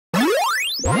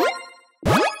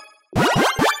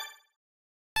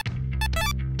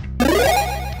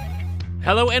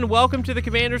Hello and welcome to the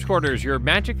Commander's Quarters, your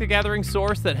Magic the Gathering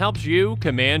source that helps you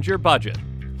command your budget.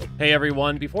 Hey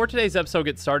everyone, before today's episode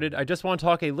gets started, I just want to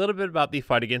talk a little bit about the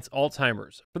fight against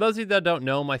Alzheimer's. For those of you that don't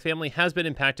know, my family has been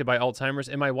impacted by Alzheimer's,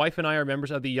 and my wife and I are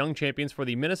members of the Young Champions for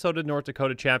the Minnesota-North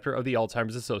Dakota chapter of the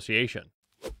Alzheimer's Association.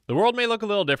 The world may look a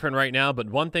little different right now,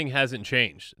 but one thing hasn't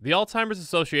changed: the Alzheimer's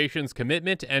Association's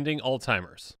commitment to ending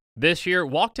Alzheimer's. This year,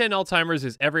 Walk to End Alzheimer's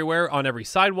is everywhere, on every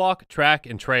sidewalk, track,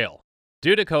 and trail.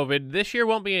 Due to COVID, this year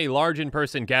won't be a large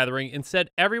in-person gathering.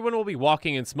 Instead, everyone will be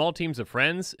walking in small teams of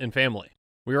friends and family.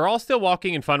 We are all still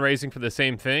walking and fundraising for the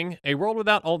same thing: a world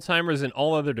without Alzheimer's and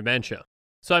all other dementia.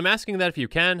 So I'm asking that if you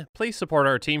can, please support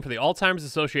our team for the Alzheimer's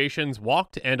Association's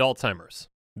Walk to End Alzheimer's.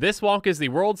 This walk is the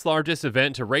world's largest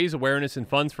event to raise awareness and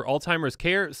funds for Alzheimer's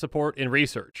care, support, and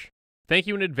research. Thank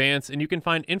you in advance, and you can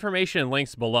find information and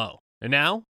links below. And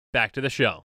now, back to the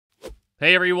show.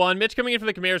 Hey everyone, Mitch coming in from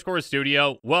the Commander's Quarters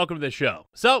studio. Welcome to the show.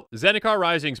 So, Zendikar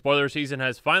Rising spoiler season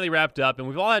has finally wrapped up, and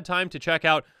we've all had time to check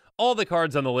out all the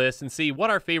cards on the list and see what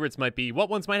our favorites might be, what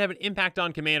ones might have an impact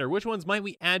on Commander, which ones might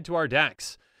we add to our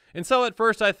decks. And so at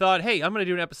first I thought, hey, I'm going to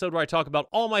do an episode where I talk about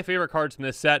all my favorite cards from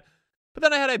this set, but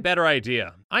then I had a better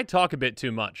idea. I talk a bit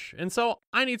too much, and so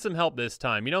I need some help this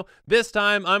time. This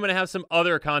time I'm going to have some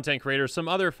other content creators, some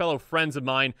other fellow friends of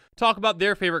mine, talk about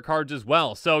their favorite cards as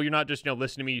well. So you're not just,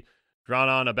 listening to me drawn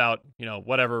on about,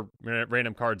 whatever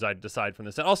random cards I decide from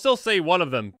this set. I'll still say one of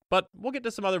them, but we'll get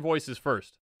to some other voices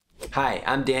first. Hi,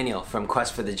 I'm Daniel from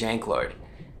Quest for the Janklord.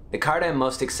 The card I'm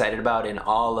most excited about in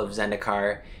all of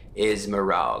Zendikar is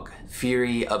Miraug,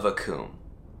 Fury of Akum.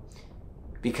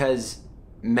 Because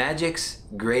Magic's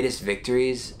greatest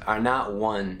victories are not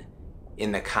won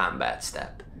in the combat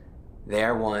step. They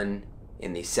are won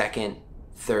in the second,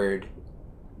 third,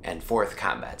 and fourth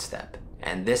combat step.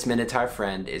 And this Minotaur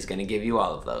friend is going to give you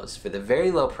all of those for the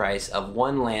very low price of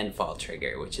one landfall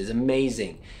trigger, which is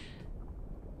amazing.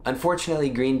 Unfortunately,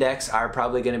 green decks are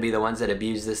probably going to be the ones that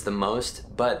abuse this the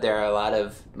most, but there are a lot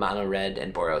of mono red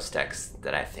and Boros decks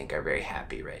that I think are very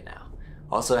happy right now.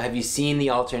 Also, have you seen the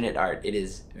alternate art? It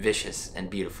is vicious and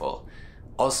beautiful.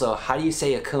 Also, how do you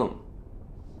say Akum?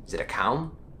 Is it a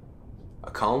comb?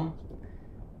 A comb?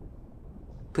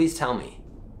 Please tell me.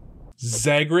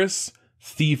 Zagreus,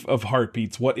 Thief of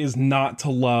Heartbeats. What is not to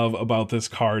love about this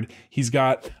card? He's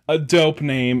got a dope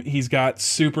name, he's got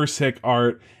super sick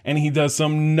art, and he does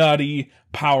some nutty,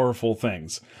 powerful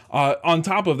things. On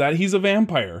top of that, he's a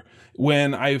vampire.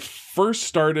 When I first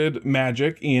started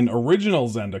Magic in original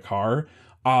Zendikar,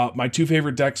 my two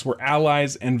favorite decks were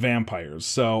allies and vampires,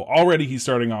 so already he's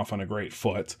starting off on a great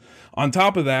foot. On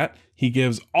top of that, he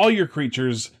gives all your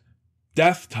creatures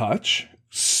Death Touch.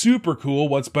 Super cool.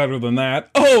 What's better than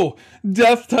that? Oh,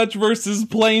 Death Touch versus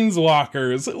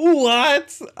Planeswalkers.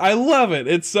 What? I love it.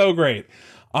 It's so great.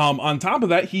 On top of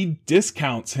that, he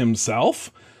discounts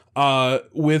himself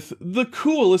with the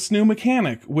coolest new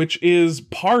mechanic, which is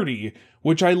Party,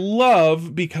 which I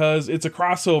love because it's a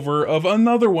crossover of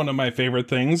another one of my favorite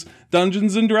things,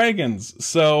 Dungeons and Dragons.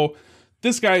 So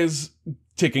this guy is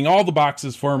ticking all the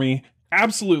boxes for me.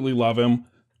 Absolutely love him.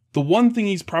 The one thing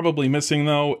he's probably missing,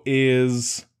 though,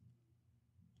 is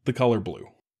the color blue.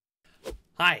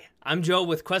 Hi, I'm Joe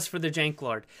with Quest for the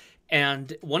Janklord,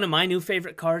 and one of my new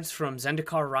favorite cards from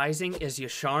Zendikar Rising is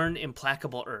Yasharn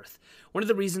Implacable Earth. One of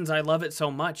the reasons I love it so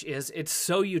much is it's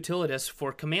so utilitous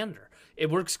for Commander. It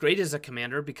works great as a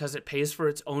commander because it pays for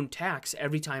its own tax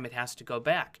every time it has to go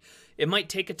back. It might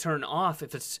take a turn off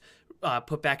if it's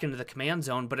put back into the command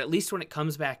zone, but at least when it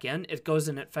comes back in, it goes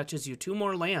and it fetches you 2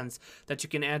 more lands that you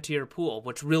can add to your pool,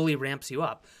 which really ramps you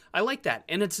up. I like that,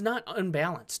 and it's not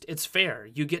unbalanced. It's fair.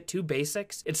 You get 2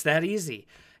 basics. It's that easy.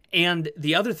 And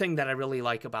the other thing that I really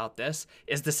like about this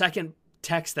is the second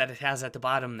text that it has at the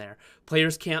bottom there.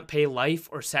 Players can't pay life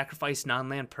or sacrifice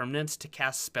non-land permanents to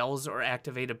cast spells or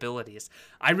activate abilities.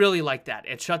 I really like that.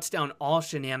 It shuts down all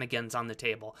shenanigans on the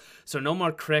table. So no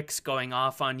more cricks going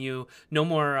off on you. No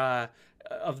more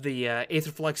of the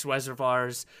Aetherflux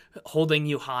reservoirs holding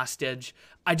you hostage.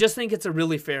 I just think it's a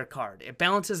really fair card. It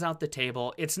balances out the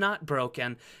table. It's not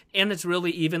broken. And it's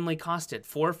really evenly costed.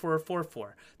 4 for a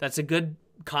 4/4. That's a good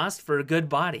cost for a good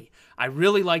body. I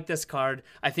really like this card.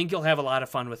 I think you'll have a lot of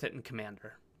fun with it in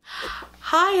Commander.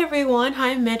 Hi everyone,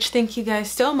 hi Mitch. Thank you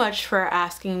guys so much for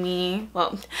asking me.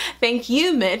 Well, thank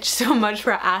you Mitch so much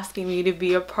for asking me to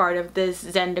be a part of this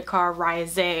Zendikar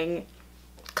Rising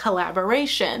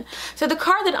collaboration. So the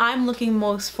card that I'm looking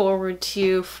most forward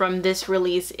to from this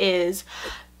release is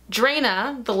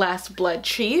Draina, the Last Blood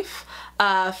Chief.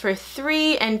 For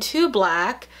 3 and 2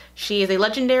 black, she is a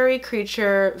legendary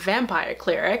creature vampire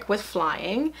cleric with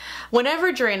flying.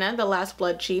 Whenever Draina, the Last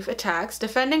Blood Chief, attacks,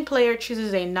 defending player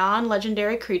chooses a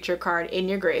non-legendary creature card in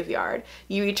your graveyard.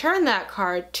 You return that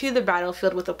card to the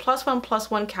battlefield with a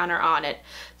 +1/+1 counter on it.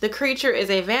 The creature is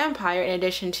a vampire in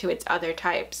addition to its other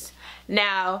types.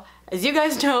 Now, as you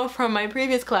guys know from my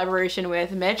previous collaboration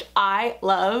with Mitch, I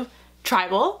love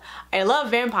tribal. I love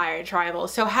vampire tribal.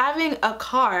 So having a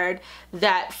card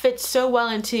that fits so well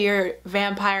into your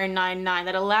vampire 9/9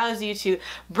 that allows you to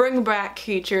bring back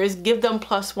creatures, give them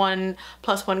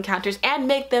 +1/+1 counters, and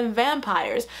make them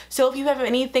vampires. So if you have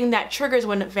anything that triggers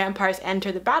when vampires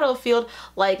enter the battlefield,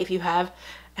 like if you have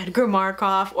Edgar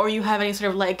Markov, or you have any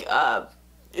sort of like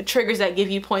triggers that give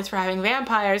you points for having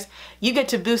vampires, you get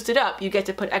to boost it up. You get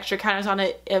to put extra counters on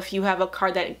it if you have a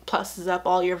card that pluses up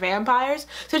all your vampires.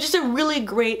 So it's just a really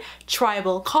great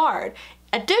tribal card.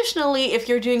 Additionally, if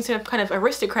you're doing some kind of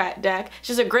aristocrat deck, it's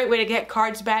just a great way to get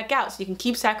cards back out. So you can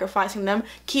keep sacrificing them,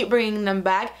 keep bringing them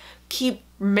back, keep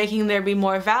making there be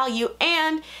more value,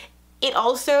 and it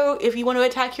also, if you want to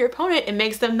attack your opponent, it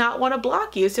makes them not want to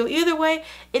block you. So either way,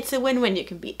 it's a win-win. You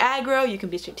can be aggro, you can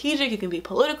be strategic, you can be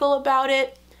political about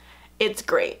it. It's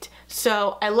great.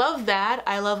 So I love that.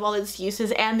 I love all its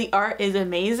uses, and the art is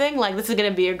amazing. Like, this is going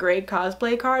to be a great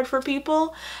cosplay card for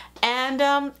people.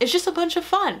 And it's just a bunch of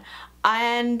fun.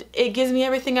 And it gives me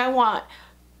everything I want.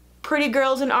 Pretty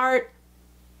girls in art,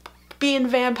 being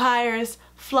vampires,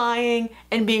 flying,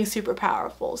 and being super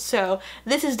powerful. So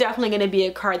this is definitely going to be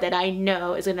a card that I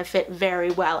know is going to fit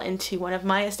very well into one of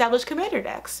my established commander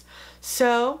decks.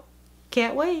 So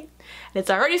can't wait. And it's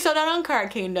already sold out on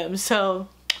Card Kingdom, so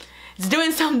it's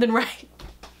doing something right.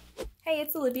 Hey,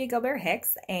 it's Olivia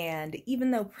Gilbert-Hicks, and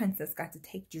even though Princess got to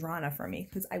take Drana from me,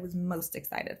 because I was most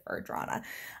excited for Drana,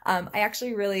 I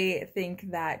actually really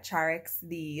think that Charix,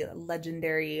 the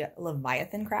legendary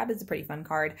Leviathan crab, is a pretty fun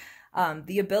card.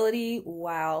 The ability,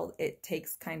 while it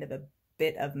takes kind of a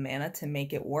bit of mana to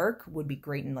make it work, would be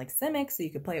great in like Simic, so you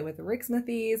could play it with the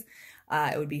Ricksmithies.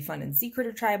 It would be fun in Secret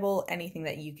or Tribal, anything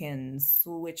that you can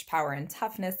switch power and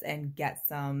toughness and get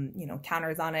some, you know,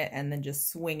 counters on it, and then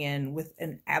just swing in with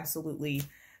an absolutely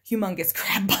humongous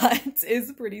crab butt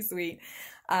is pretty sweet.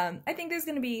 I think there's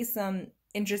going to be some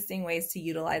interesting ways to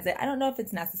utilize it. I don't know if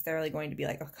it's necessarily going to be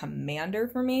like a commander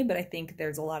for me, but I think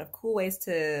there's a lot of cool ways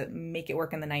to make it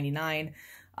work in the 99.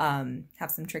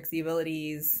 Have some tricksy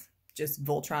abilities, just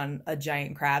Voltron a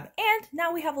giant crab, and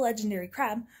now we have a legendary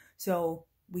crab, so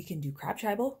we can do crab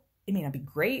tribal. It may not be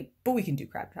great, but we can do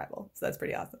crab tribal, so that's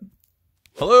pretty awesome.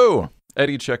 Hello,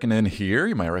 Eddie checking in here.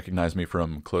 You might recognize me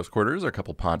from Close Quarters or a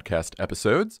couple podcast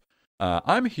episodes.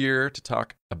 I'm here to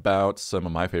talk about some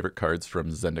of my favorite cards from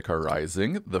Zendikar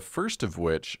Rising, the first of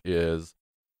which is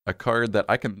a card that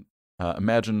I can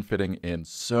imagine fitting in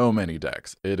so many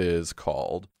decks. It is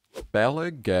called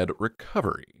Bala Ged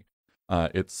Recovery.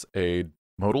 It's a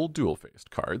modal dual-faced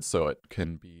card, so it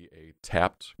can be a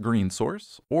tapped green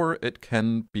source, or it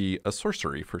can be a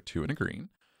sorcery for 2 and a green.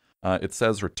 It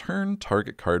says return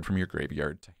target card from your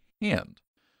graveyard to hand.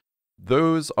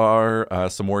 Those are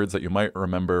some words that you might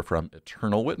remember from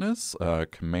Eternal Witness,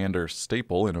 Commander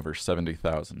staple in over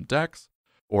 70,000 decks,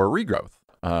 or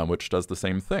Regrowth, which does the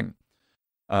same thing.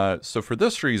 So for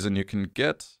this reason, you can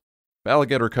get Bala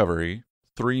Ged Recovery,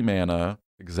 3 mana,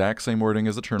 exact same wording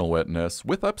as Eternal Witness,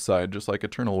 with upside, just like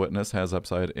Eternal Witness has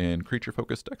upside in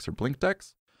creature-focused decks or blink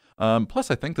decks. Plus,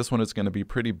 I think this one is going to be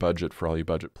pretty budget for all you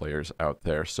budget players out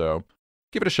there, so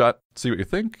give it a shot, see what you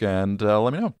think, and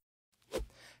let me know.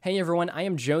 Hey everyone, I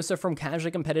am Joseph from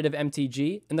Casually Competitive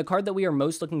MTG, and the card that we are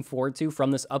most looking forward to from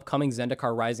this upcoming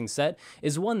Zendikar Rising set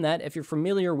is one that, if you're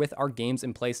familiar with our games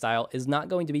and playstyle, is not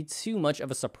going to be too much of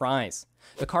a surprise.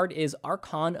 The card is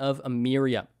Archon of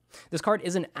Emeria. This card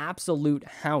is an absolute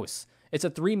house. It's a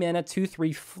 3-mana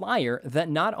 2/3 flyer that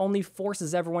not only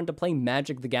forces everyone to play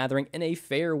Magic the Gathering in a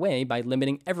fair way by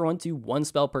limiting everyone to 1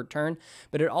 spell per turn,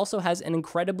 but it also has an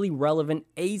incredibly relevant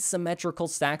asymmetrical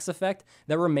stacks effect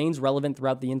that remains relevant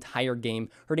throughout the entire game,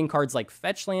 hurting cards like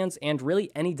fetch lands and really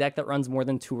any deck that runs more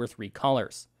than 2 or 3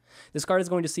 colors. This card is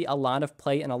going to see a lot of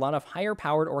play in a lot of higher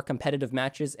powered or competitive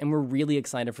matches, and we're really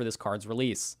excited for this card's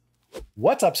release.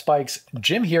 What's up, Spikes?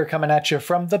 Jim here, coming at you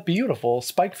from the beautiful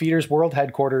Spike Feeders World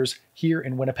Headquarters here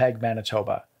in Winnipeg,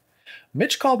 Manitoba.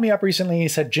 Mitch called me up recently and he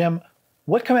said, Jim,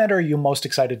 what commander are you most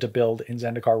excited to build in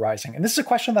Zendikar Rising? And this is a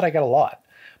question that I get a lot,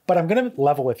 but I'm going to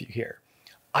level with you here.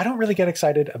 I don't really get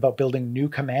excited about building new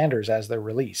commanders as they're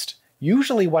released.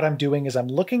 Usually what I'm doing is I'm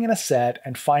looking in a set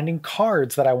and finding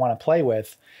cards that I want to play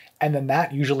with, and then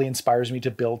that usually inspires me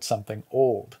to build something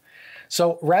old.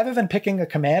 So rather than picking a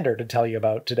commander to tell you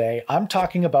about today, I'm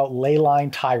talking about Leyline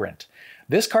Tyrant.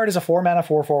 This card is a 4-mana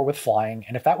 4/4 with flying,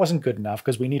 and if that wasn't good enough,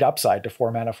 because we need upside to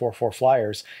 4-mana 4/4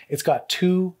 flyers, it's got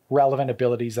 2 relevant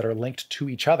abilities that are linked to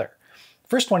each other.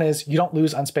 First one is you don't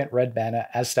lose unspent red mana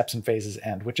as steps and phases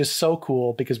end, which is so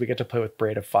cool because we get to play with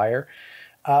Braid of Fire.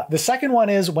 The second one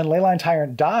is when Leyline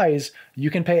Tyrant dies,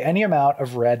 you can pay any amount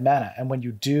of red mana, and when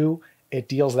you do, it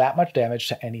deals that much damage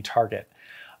to any target.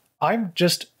 I'm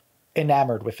just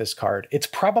enamored with this card. It's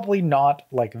probably not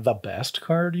like the best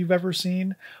card you've ever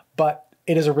seen, but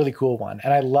it is a really cool one,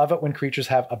 and I love it when creatures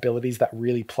have abilities that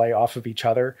really play off of each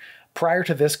other. Prior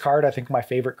to this card, I think my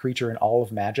favorite creature in all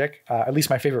of Magic, at least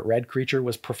my favorite red creature,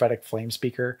 was Prophetic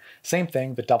Flamespeaker. Same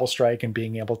thing, the double strike and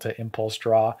being able to impulse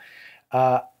draw.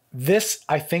 This,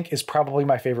 I think, is probably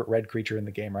my favorite red creature in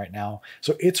the game right now.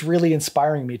 So it's really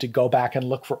inspiring me to go back and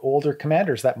look for older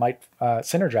commanders that might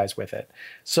synergize with it.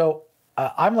 So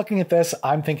I'm looking at this,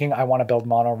 I'm thinking I want to build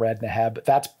mono red Neheb.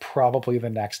 That's probably the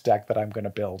next deck that I'm going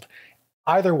to build.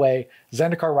 Either way,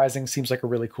 Zendikar Rising seems like a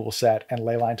really cool set, and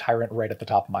Leyline Tyrant right at the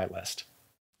top of my list.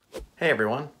 Hey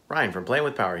everyone, Ryan from Playing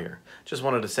with Power here. Just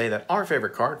wanted to say that our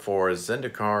favorite card for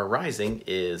Zendikar Rising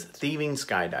is Thieving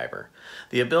Skydiver.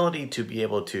 The ability to be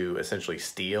able to essentially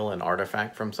steal an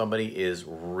artifact from somebody is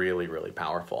really, really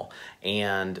powerful.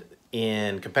 And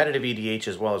in competitive EDH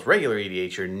as well as regular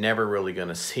EDH, you're never really going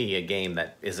to see a game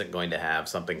that isn't going to have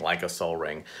something like a Soul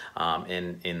Ring.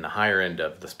 In the higher end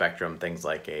of the spectrum, things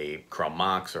like a Chrome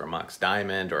Mox or a Mox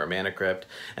Diamond or a Mana Crypt,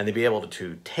 and to be able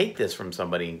to take this from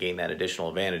somebody and gain that additional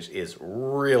advantage is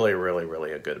really, really,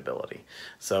 really a good ability.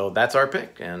 So that's our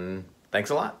pick, and thanks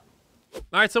a lot. All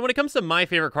right, so when it comes to my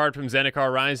favorite card from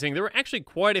Zendikar Rising, there were actually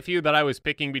quite a few that I was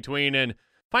picking between, and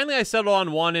finally I settled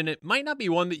on one, and it might not be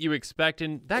one that you expect,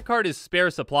 and that card is Spare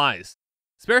Supplies.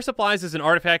 Spare Supplies is an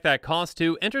artifact that costs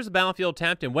 2, enters the battlefield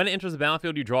tapped, and when it enters the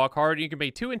battlefield you draw a card, and you can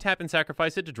pay 2 and tap and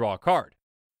sacrifice it to draw a card.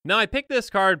 Now I picked this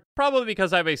card probably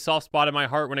because I have a soft spot in my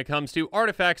heart when it comes to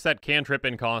artifacts that can trip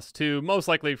and cost 2, most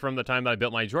likely from the time that I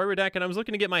built my Joyride deck, and I was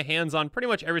looking to get my hands on pretty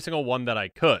much every single one that I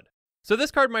could. So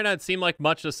this card might not seem like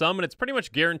much to some, and it's pretty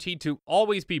much guaranteed to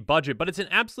always be budget, but it's an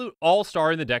absolute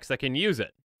all-star in the decks that can use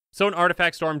it. So an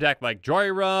Artifact Storm deck like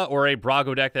Joyra, or a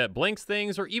Brago deck that blinks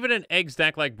things, or even an Eggs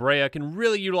deck like Brea can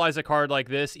really utilize a card like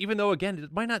this, even though, again,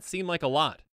 it might not seem like a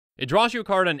lot. It draws you a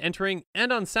card on entering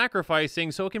and on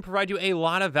sacrificing, so it can provide you a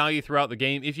lot of value throughout the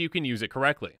game if you can use it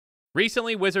correctly.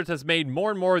 Recently, Wizards has made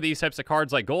more and more of these types of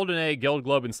cards like Golden Egg, Guild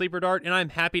Globe, and Sleeper Dart, and I'm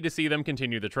happy to see them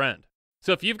continue the trend.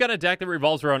 So if you've got a deck that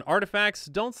revolves around artifacts,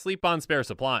 don't sleep on Spare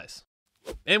Supplies.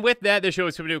 And with that, this show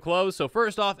is coming to a close. So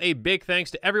first off, a big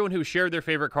thanks to everyone who shared their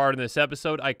favorite card in this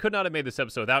episode. I could not have made this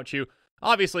episode without you,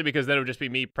 obviously, because then it would just be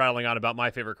me prattling on about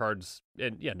my favorite cards,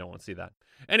 and yeah, no one would see that.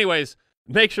 Anyways,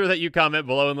 make sure that you comment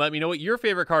below and let me know what your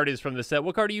favorite card is from this set.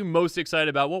 What card are you most excited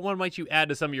about? What one might you add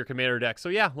to some of your commander decks? So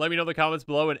yeah, let me know in the comments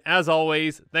below, and as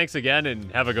always, thanks again,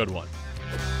 and have a good one.